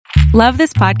Love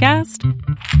this podcast?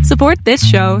 Support this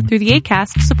show through the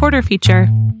Acast supporter feature.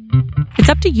 It's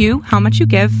up to you how much you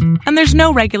give, and there's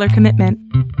no regular commitment.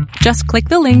 Just click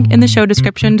the link in the show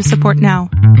description to support now.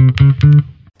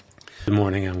 Good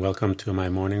morning and welcome to my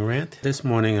morning rant. This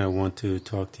morning I want to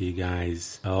talk to you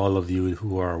guys, all of you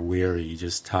who are weary,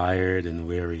 just tired and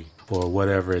weary, for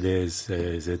whatever it is.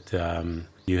 Is it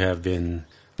you have been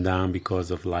down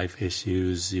because of life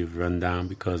issues, you've run down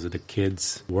because of the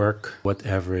kids' work,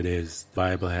 whatever it is, the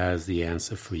Bible has the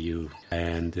answer for you.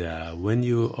 And when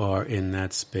you are in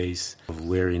that space of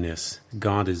weariness,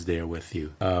 God is there with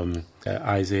you.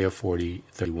 Isaiah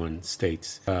 40:31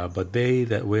 states, but they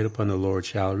that wait upon the Lord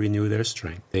shall renew their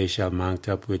strength. They shall mount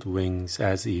up with wings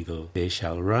as eagle. They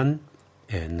shall run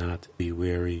and not be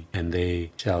weary, and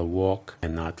they shall walk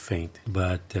and not faint.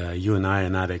 But you and I are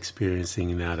not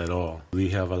experiencing that at all.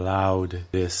 We have allowed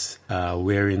this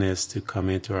weariness to come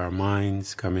into our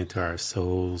minds, come into our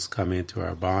souls, come into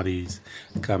our bodies,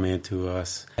 come into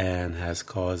us, and has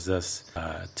caused us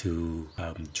to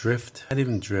drift. Not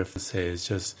even drift, say, it's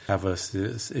just have us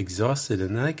exhausted.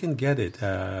 And I can get it.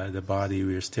 The body,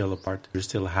 we're still a part, we're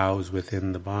still housed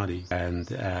within the body. And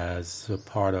as a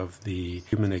part of the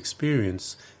human experience,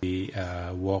 we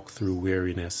walk through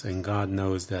weariness, and God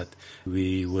knows that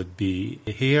we would be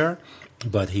here,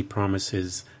 but He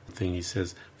promises thing. He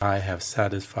says, I have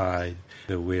satisfied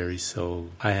the weary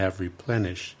soul. I have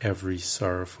replenished every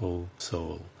sorrowful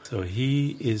soul. So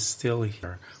He is still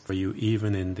here for you,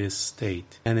 even in this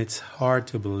state. And it's hard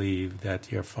to believe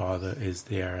that your Father is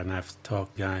there. And I've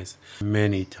talked, guys,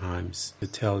 many times to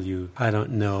tell you, I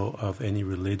don't know of any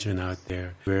religion out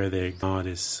there where their God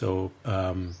is so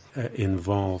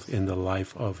involved in the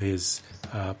life of His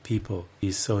people.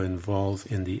 He's so involved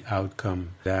in the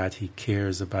outcome that He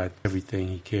cares about everything.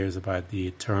 He cares about the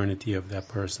eternity of that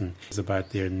person. He cares about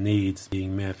their needs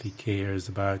being met. He cares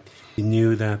about, He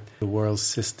knew that the world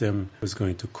system was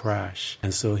going to crash.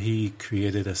 And so He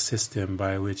created a system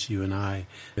by which you and I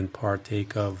can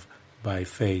partake of by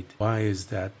faith. Why is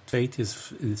that? Faith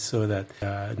is so that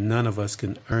none of us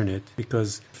can earn it,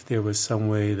 because if there was some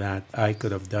way that I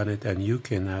could have done it and you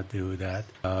cannot do that,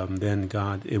 then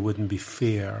God, it wouldn't be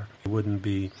fair. It wouldn't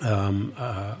be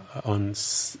on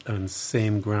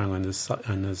same ground, on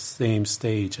the same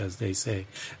stage, as they say.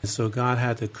 And so God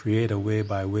had to create a way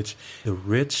by which the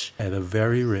rich, and the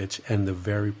very rich, and the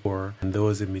very poor, and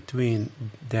those in between,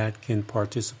 that can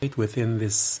participate within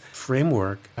this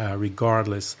framework,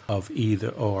 regardless of either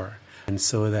or. And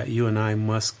so that you and I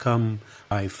must come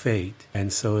by faith,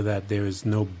 and so that there is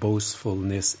no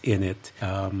boastfulness in it,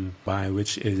 by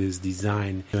which it is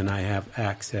designed. You and I have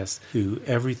access to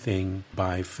everything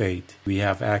by faith. We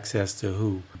have access to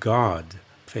who? God.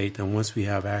 Faith. And once we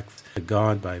have access to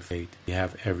God by faith, we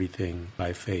have everything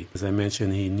by faith. As I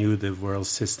mentioned, He knew the world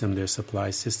system, their supply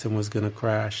system was going to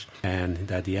crash, and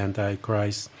that the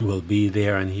Antichrist will be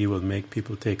there, and he will make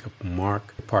people take a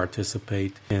mark to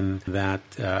participate in that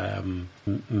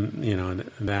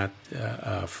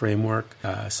framework.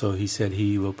 So He said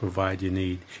He will provide your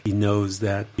need. He knows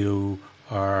that you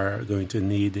are going to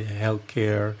need health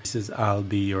care. He says, I'll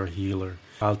be your healer.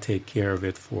 I'll take care of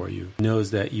it for you. He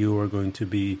knows that you are going to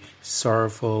be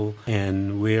sorrowful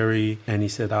and weary, and He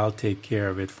said, I'll take care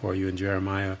of it for you in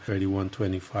Jeremiah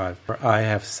 31:25. For I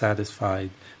have satisfied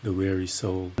the weary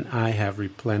soul, and I have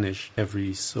replenished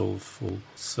every sorrowful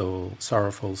soul.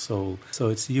 So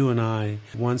it's you and I,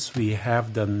 once we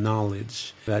have the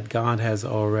knowledge that God has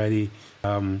already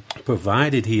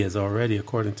provided, He has already,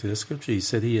 according to the scripture, He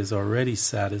said He has already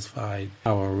satisfied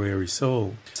our weary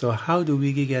soul. So how do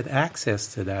we get access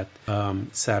to that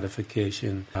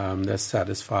satisfaction, that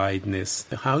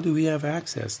satisfiedness? How do we have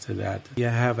access to that? We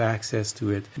have access to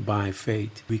it by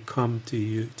faith. We come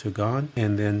to God,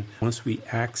 and then once we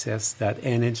access that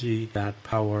energy, that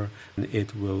power,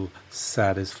 it will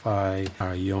satisfy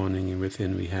our yearning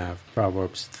within we have.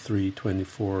 Proverbs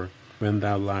 3:24. When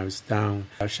thou liest down,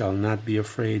 thou shalt not be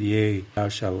afraid, yea, thou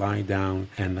shalt lie down,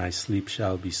 and thy sleep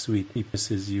shall be sweet. He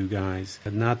promises you guys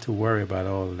not to worry about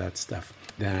all of that stuff,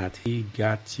 that He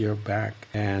got your back.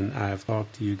 And I've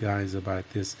talked to you guys about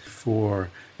this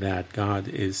before, that God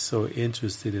is so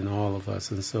interested in all of us.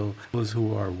 And so those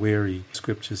who are weary,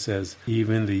 Scripture says,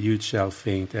 even the youth shall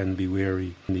faint and be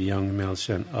weary, and the young men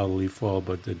shall utterly fall,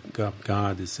 but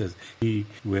God, it says, He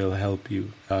will help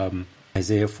you.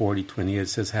 Isaiah 40:28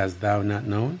 says, Hast thou not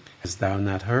known? Hast thou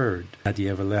not heard? That the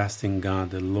everlasting God,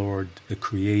 the Lord, the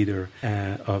Creator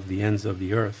of the ends of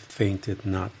the earth, fainted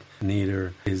not,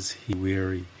 neither is He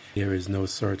weary. There is no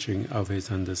searching of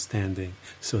his understanding.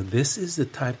 So this is the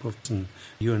type of person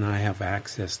you and I have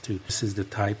access to. This is the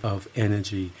type of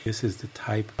energy. This is the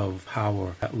type of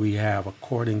power that we have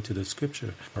according to the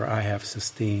scripture. For I have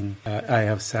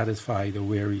satisfied a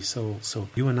weary soul. So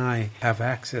you and I have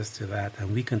access to that,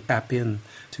 and we can tap in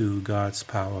to God's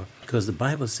power, because the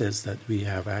Bible says that we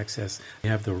have access. We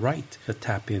have the right to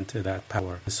tap into that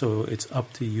power. So it's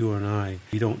up to you and I.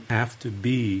 We don't have to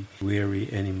be weary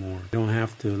anymore. We don't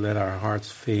have to let our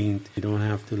hearts faint. We don't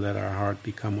have to let our heart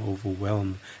become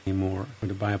overwhelmed anymore.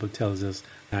 The Bible tells us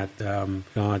that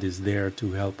God is there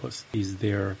to help us. He's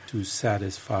there to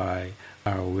satisfy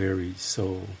our weary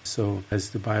soul. So as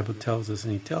the Bible tells us,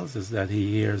 and he tells us that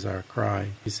he hears our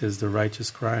cry. He says the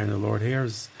righteous cry and the Lord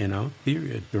hears,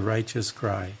 period. The righteous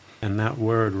cry. And that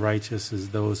word righteous is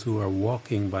those who are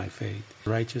walking by faith.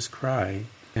 Righteous cry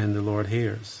and the Lord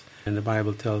hears. And the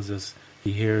Bible tells us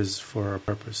he hears for a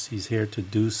purpose. He's here to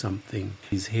do something.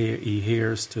 He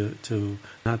hears to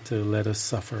not to let us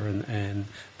suffer and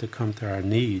to come to our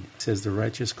need. It says the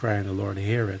righteous cry and the Lord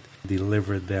heareth,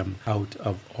 deliver them out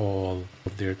of all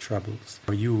of their troubles.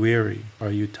 Are you weary?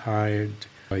 Are you tired?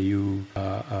 Are you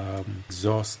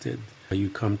exhausted? Are you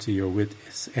come to your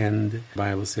wit's end? The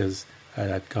Bible says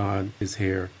that God is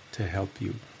here to help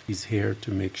you. He's here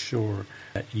to make sure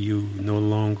that you no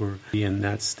longer be in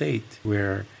that state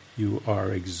where you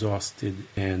are exhausted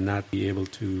and not be able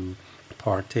to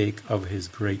partake of his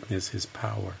greatness, his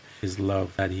power, his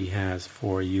love that he has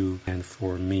for you and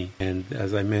for me. And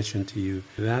as I mentioned to you,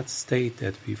 that state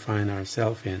that we find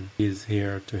ourselves in is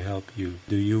here to help you.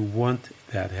 Do you want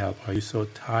that help? Are you so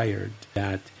tired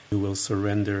that you will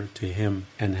surrender to him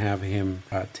and have him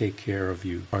take care of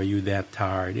you? Are you that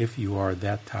tired? If you are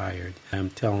that tired, I'm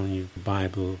telling you, the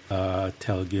Bible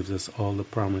gives us all the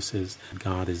promises.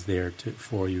 God is there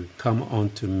for you. Come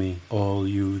unto me, all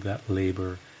you that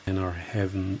labor and are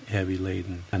heavy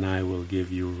laden, and I will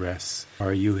give you rest.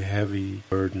 Are you heavy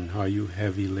burdened? Are you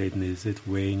heavy laden? Is it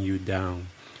weighing you down?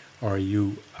 Are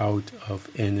you out of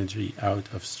energy,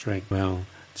 out of strength? Well,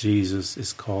 Jesus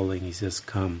is calling. He says,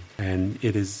 come. And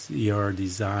it is your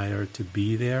desire to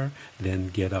be there, then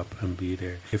get up and be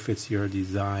there. If it's your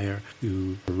desire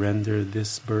to surrender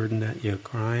this burden that you're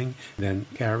carrying,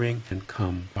 and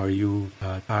come. Are you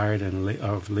tired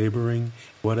of laboring?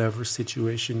 Whatever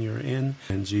situation you're in.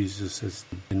 And Jesus says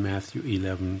in Matthew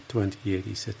 11:28,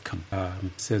 he said, come.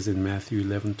 It says in Matthew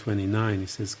 11:29, he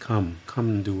says, come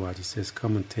and do what? He says,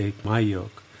 come and take my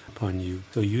yoke upon you,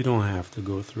 so you don't have to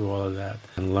go through all of that,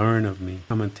 and learn of me.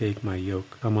 Come and take my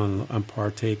yoke. Come on and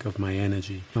partake of my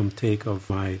energy. Come take of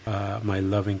my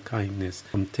loving kindness.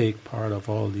 Come take part of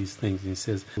all these things. And he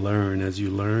says, learn as you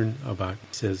learn about.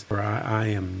 He says, for I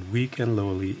am weak and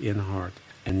lowly in heart,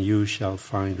 and you shall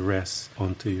find rest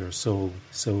unto your soul.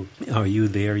 So are you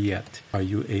there yet? Are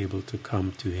you able to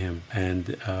come to him? And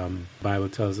the Bible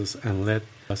tells us, and let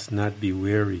us not be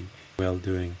weary well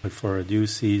doing, but for a due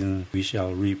season we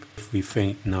shall reap if we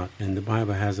faint not. And the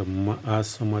Bible has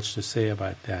so much to say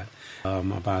about that,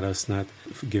 about us not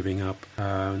giving up,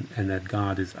 and that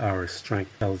God is our strength.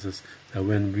 Tells us that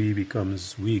when we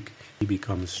becomes weak, he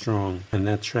becomes strong, and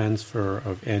that transfer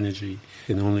of energy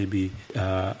can only be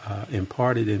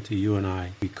imparted into you and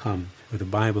I. Become. But the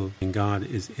Bible and God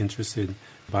is interested.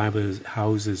 The Bible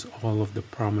houses all of the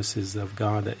promises of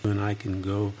God that you and I can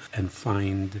go and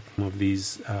find some of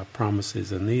these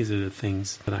promises. And these are the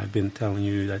things that I've been telling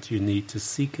you that you need to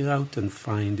seek out and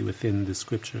find within the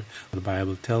scripture. The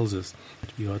Bible tells us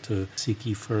that we ought to seek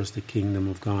ye first the kingdom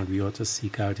of God. We ought to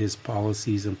seek out his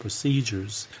policies and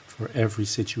procedures for every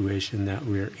situation that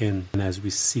we're in. And as we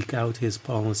seek out his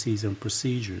policies and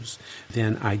procedures,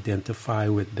 then identify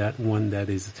with that one that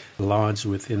is lodged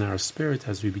within our spirit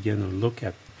as we begin to look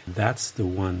at. That's the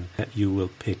one that you will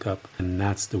pick up, and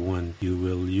that's the one you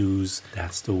will use.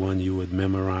 That's the one you would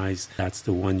memorize. That's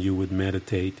the one you would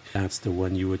meditate. That's the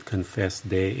one you would confess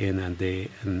day in and day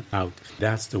and out.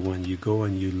 That's the one you go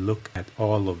and you look at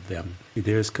all of them.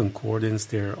 There's concordance.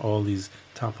 There are all these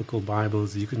topical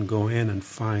Bibles. You can go in and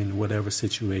find whatever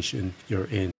situation you're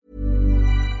in.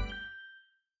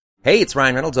 Hey, it's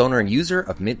Ryan Reynolds, owner and user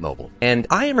of Mint Mobile. And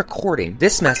I am recording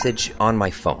this message on my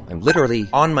phone. I'm literally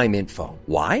on my Mint phone.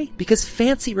 Why? Because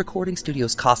fancy recording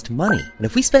studios cost money. And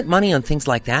if we spent money on things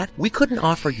like that, we couldn't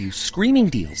offer you screaming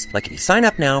deals. Like if you sign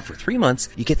up now for 3 months,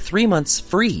 you get 3 months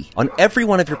free on every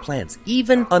one of your plans,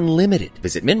 even unlimited.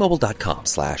 Visit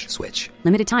mintmobile.com/switch.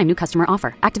 Limited time new customer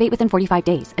offer. Activate within 45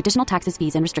 days. Additional taxes,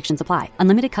 fees, and restrictions apply.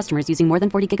 Unlimited customers using more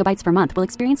than 40 gigabytes per month will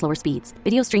experience lower speeds.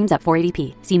 Video streams at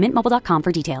 480p. See mintmobile.com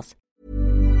for details.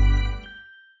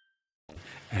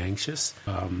 anxious,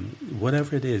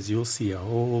 whatever it is, you'll see a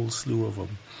whole slew of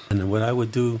them. And what I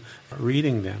would do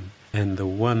reading them, and the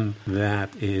one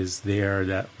that is there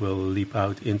that will leap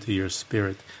out into your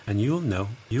spirit, and you'll know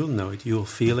it, you'll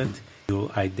feel it,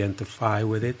 you'll identify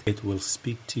with it, it will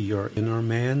speak to your inner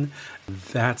man.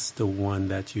 That's the one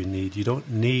that you need. You don't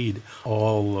need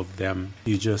all of them,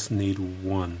 you just need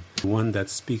one. The one that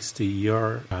speaks to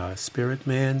your spirit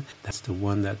man, that's the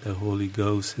one that the Holy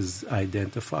Ghost has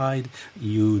identified.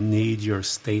 You need your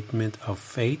statement of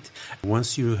faith.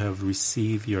 Once you have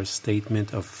received your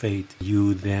statement of faith,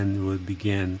 you then will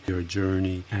begin your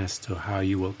journey as to how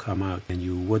you will come out.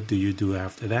 And what do you do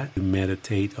after that? You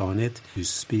meditate on it, you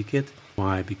speak it.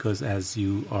 Why? Because as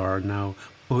you are now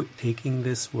taking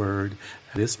this word,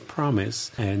 this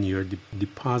promise, and you're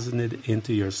depositing it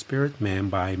into your spirit man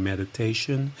by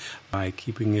meditation, by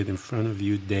keeping it in front of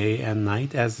you day and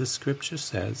night, as the scripture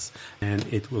says, and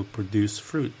it will produce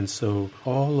fruit. And so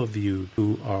all of you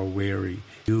who are weary,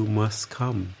 you must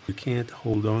come. You can't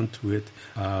hold on to it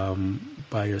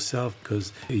by yourself,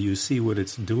 because you see what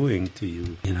it's doing to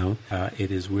you.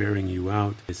 It is wearing you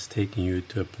out. It's taking you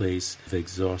to a place of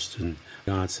exhaustion.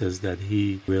 God says that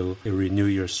He will renew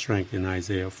your strength. In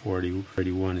Isaiah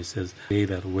 40:31, He says, "They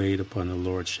that wait upon the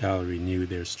Lord shall renew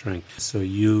their strength." So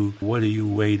what are you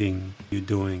waiting? You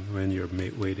doing when you're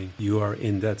waiting? You are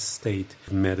in that state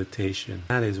of meditation.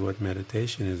 That is what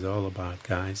meditation is all about,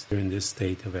 guys. You're in this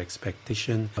state of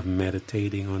expectation, of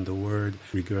meditating on the Word,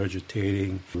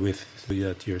 regurgitating so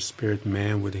that your spirit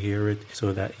man would hear it,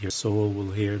 so that your soul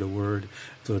will hear the Word,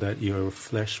 so that your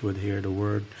flesh would hear the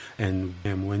Word. And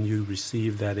when you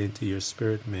receive that into your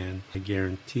spirit man, I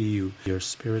guarantee you, your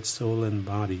spirit, soul, and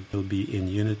body will be in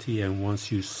unity. And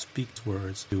once you speak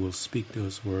words, you will speak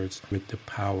those words with the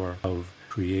power of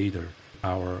Creator,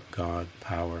 power, God,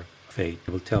 power, faith.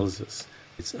 The Bible tells us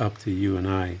it's up to you and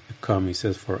I to come. He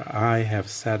says, "For I have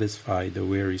satisfied the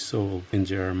weary soul," in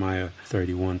Jeremiah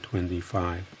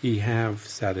 31:25. He have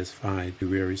satisfied the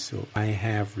weary soul. I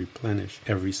have replenished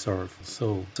every sorrowful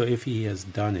soul. So if He has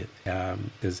done it,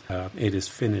 it is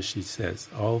finished, He says.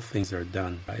 All things are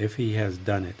done. If He has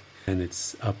done it, and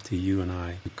it's up to you and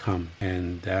I to come.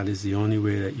 And that is the only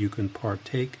way that you can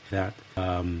partake that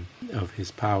of His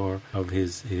power, of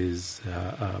His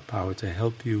power to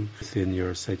help you within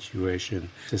your situation.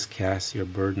 Just cast your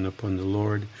burden upon the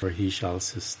Lord, for He shall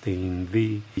sustain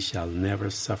thee. He shall never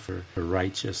suffer the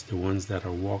righteous, the ones that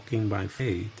are walking by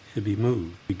faith, to be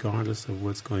moved, regardless of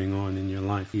what's going on in your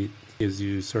life. It gives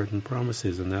you certain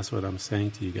promises, and that's what I'm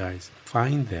saying to you guys.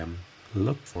 Find them.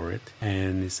 Look for it,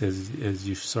 and it says, as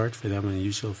you search for them, and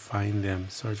you shall find them.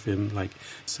 Search for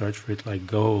it like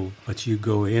gold. But you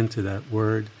go into that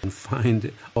word and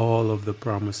find all of the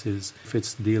promises. If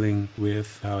it's dealing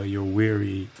with how you're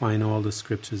weary, find all the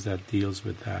scriptures that deals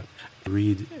with that.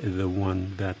 Read the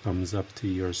one that comes up to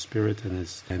your spirit,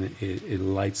 and it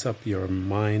lights up your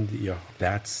mind.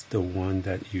 That's the one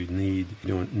that you need.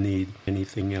 You don't need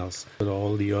anything else. Put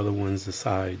all the other ones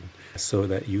aside, so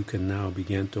that you can now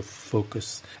begin to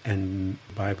focus. And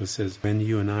the Bible says, when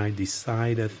you and I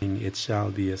decide a thing, it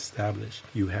shall be established.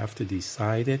 You have to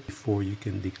decide it before you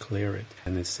can declare it.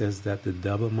 And it says that the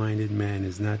double-minded man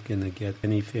is not going to get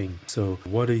anything. So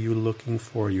what are you looking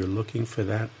for? You're looking for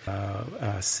that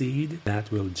seed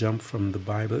that will jump from the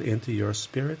Bible into your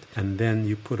spirit, and then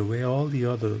you put away all the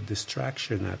other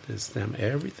distraction at this time.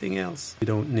 Everything else you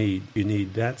don't need. You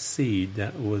need that seed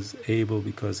that was able,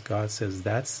 because God says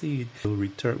that seed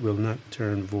will not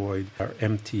turn void or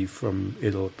empty from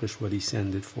it'll push what He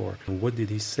sent it for. And what did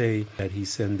He say that He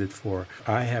sent it for?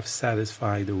 I have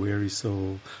satisfied the weary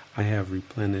soul. I have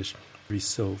replenished every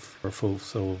soul for full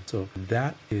soul. So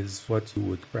that is what you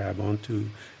would grab onto.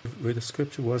 Where the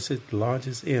scripture, once it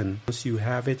lodges in, once you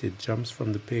have it, it jumps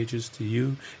from the pages to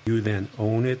you. You then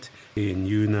own it, and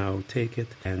you now take it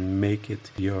and make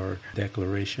it your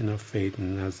declaration of faith.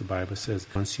 And as the Bible says,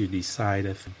 once you decide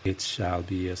it shall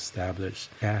be established.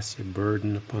 Cast your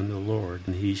burden upon the Lord,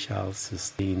 and He shall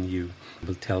sustain you. The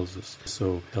Bible tells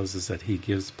us that He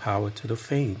gives power to the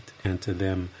faint, and to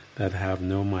them that have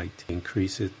no might,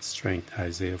 increase its strength.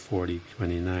 Isaiah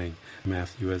 40:29.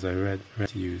 Matthew, as I read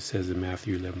to you, says in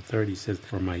Matthew 11:30, says,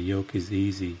 "For my yoke is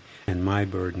easy and my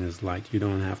burden is light." You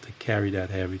don't have to carry that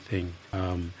heavy thing.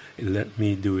 Let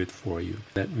me do it for you.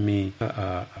 Let me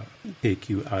take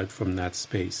you out from that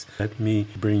space. Let me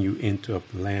bring you into a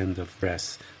land of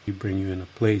rest. You bring you in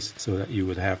a place so that you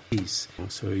would have peace,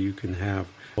 so you can have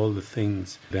all the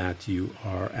things that you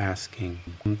are asking.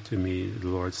 Come to me, the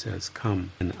Lord says,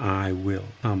 come and I will.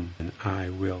 Come and I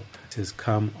will. It says,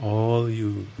 come all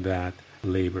you that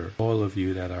labor, all of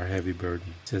you that are heavy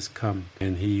burdened. Just come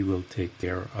and he will take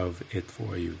care of it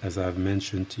for you. As I've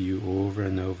mentioned to you over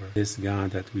and over, this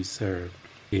God that we serve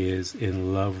is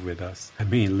in love with us. I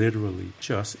mean, literally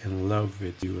just in love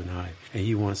with you and I. And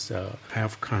he wants to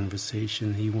have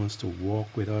conversation. He wants to walk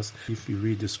with us. If you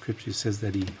read the scripture, it says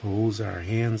that he holds our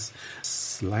hands.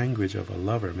 It's language of a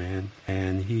lover, man.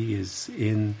 And he is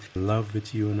in love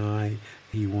with you and I.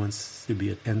 He wants to be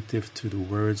attentive to the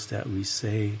words that we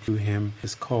say to him.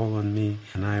 Just call on me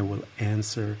and I will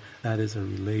answer. That is a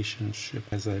relationship.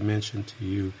 As I mentioned to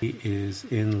you, he is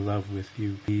in love with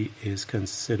you. He is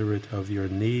considerate of your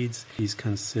needs. He's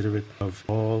considerate of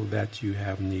all that you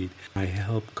have need. My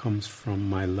help comes from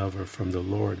my lover, from the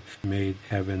Lord, who made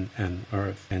heaven and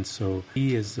earth. And so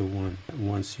he is the one that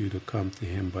wants you to come to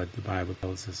him. But the Bible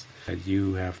tells us that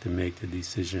you have to make the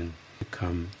decision to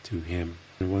come to him.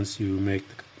 And once you make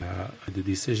the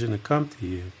decision to come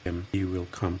to him, he will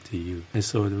come to you. And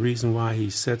so the reason why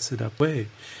he sets it up way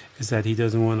is that he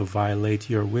doesn't want to violate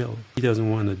your will. He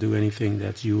doesn't want to do anything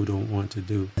that you don't want to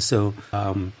do. So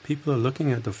people are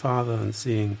looking at the Father and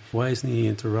saying, why isn't he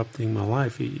interrupting my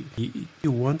life?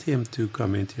 You want him to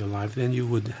come into your life, then you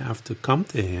would have to come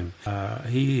to him.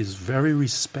 He is very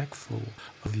respectful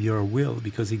of your will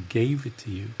because he gave it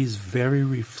to you. He's very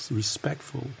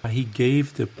respectful. He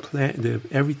gave the plan,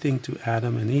 everything to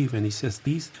Adam and Eve, and he says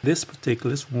this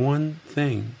one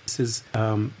thing. He says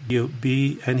you'll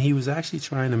be, and he was actually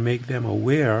trying to make them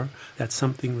aware that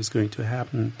something was going to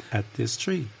happen at this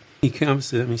tree. He comes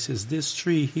to them, he says, this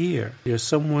tree here, there's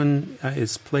someone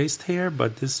is placed here,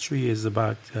 but this tree is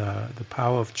about the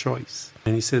power of choice.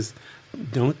 And he says,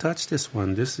 don't touch this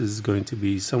one. This is going to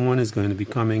be, someone is going to be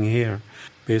coming here,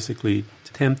 basically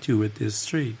to tempt you with this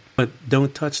tree. But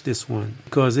don't touch this one,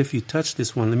 because if you touch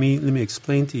this one, let me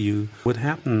explain to you what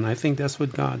happened. I think that's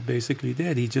what God basically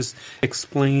did. He just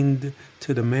explained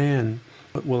to the man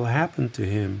what will happen to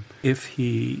him if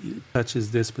he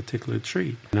touches this particular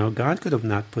tree. Now, God could have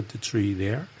not put the tree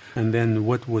there, and then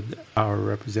what would our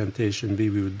representation be?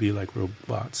 We would be like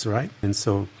robots, right? And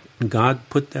so God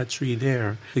put that tree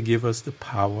there to give us the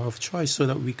power of choice so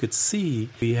that we could see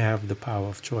we have the power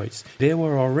of choice. They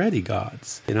were already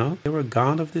gods, They were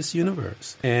God of this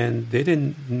universe. And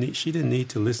she didn't need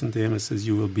to listen to him and says,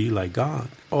 you will be like God.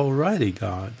 Already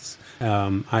gods.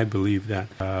 I believe that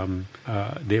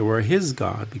they were his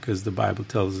God, because the Bible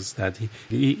tells us that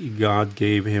God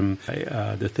gave him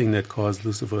the thing that caused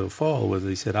Lucifer to fall was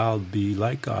he said, I'll be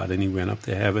like God. And he went up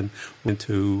to heaven, went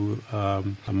to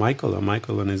Michael, and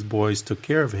Michael and his boys took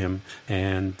care of him.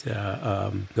 And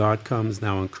God comes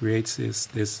now and creates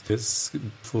this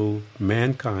full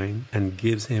mankind and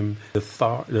gives him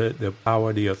the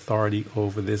power, the authority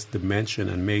over this dimension,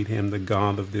 and made him the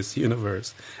God of this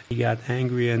universe. He got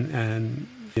angry and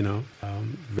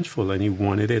vengeful, and he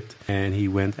wanted it, and he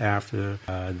went after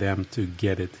them to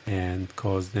get it and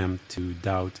caused them to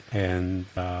doubt and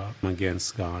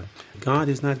against God. God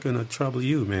is not going to trouble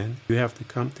you, man. You have to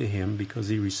come to him because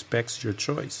he respects your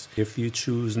choice. If you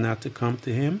choose not to come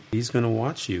to him, he's going to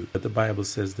watch you. But the Bible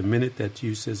says the minute that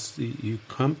you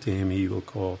come to him, he will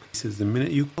call. He says the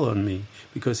minute you call on me,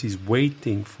 because he's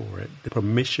waiting for it, the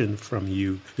permission from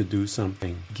you to do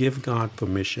something. Give God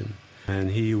permission,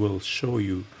 and he will show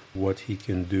you what he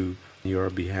can do on your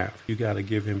behalf. You got to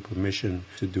give him permission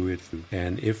to do it.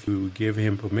 And if you give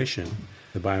him permission,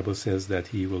 the Bible says that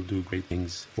he will do great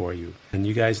things for you. And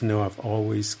you guys know I've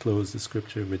always closed the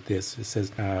scripture with this. It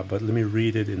says, but let me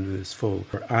read it in this full.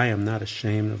 For I am not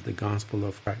ashamed of the gospel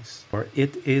of Christ, for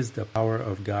it is the power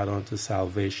of God unto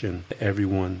salvation to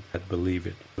everyone that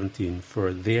believeth. 17,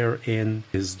 for therein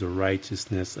is the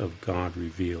righteousness of God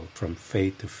revealed from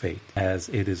faith to faith, as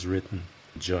it is written,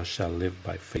 just shall live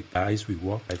by faith. Guys, we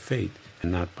walk by faith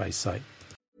and not by sight.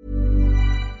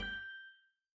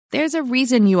 There's a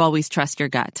reason you always trust your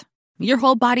gut. Your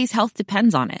whole body's health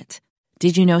depends on it.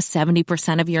 Did you know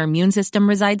 70% of your immune system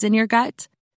resides in your gut?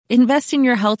 Invest in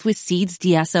your health with Seed's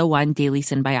DS-01 Daily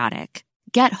Symbiotic.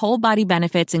 Get whole body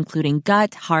benefits including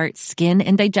gut, heart, skin,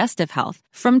 and digestive health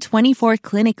from 24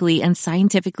 clinically and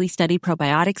scientifically studied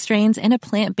probiotic strains and a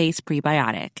plant-based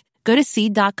prebiotic. Go to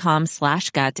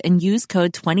seed.com/gut and use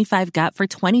code 25gut for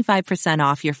 25%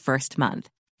 off your first month.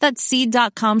 That's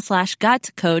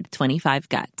seed.com/gut, code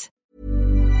 25gut.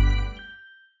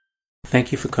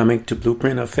 Thank you for coming to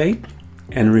Blueprint of Faith.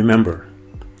 And remember,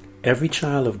 every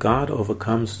child of God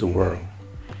overcomes the world.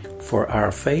 For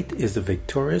our faith is the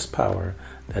victorious power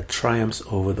that triumphs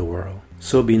over the world.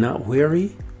 So be not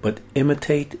weary, but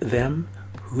imitate them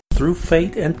who through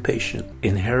faith and patience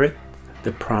inherit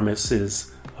the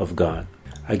promises of God.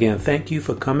 Again, thank you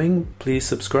for coming. Please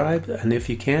subscribe, and if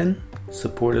you can,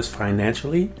 support us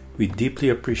financially, we deeply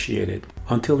appreciate it.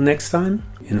 Until next time,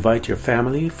 invite your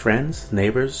family, friends,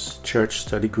 neighbors, church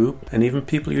study group, and even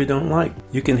people you don't like.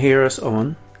 You can hear us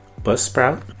on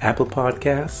Buzzsprout, Apple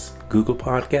Podcasts, Google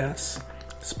Podcasts,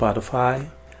 Spotify,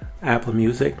 Apple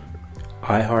Music,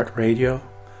 iHeartRadio,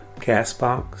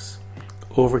 Castbox,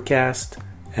 Overcast,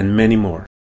 and many more.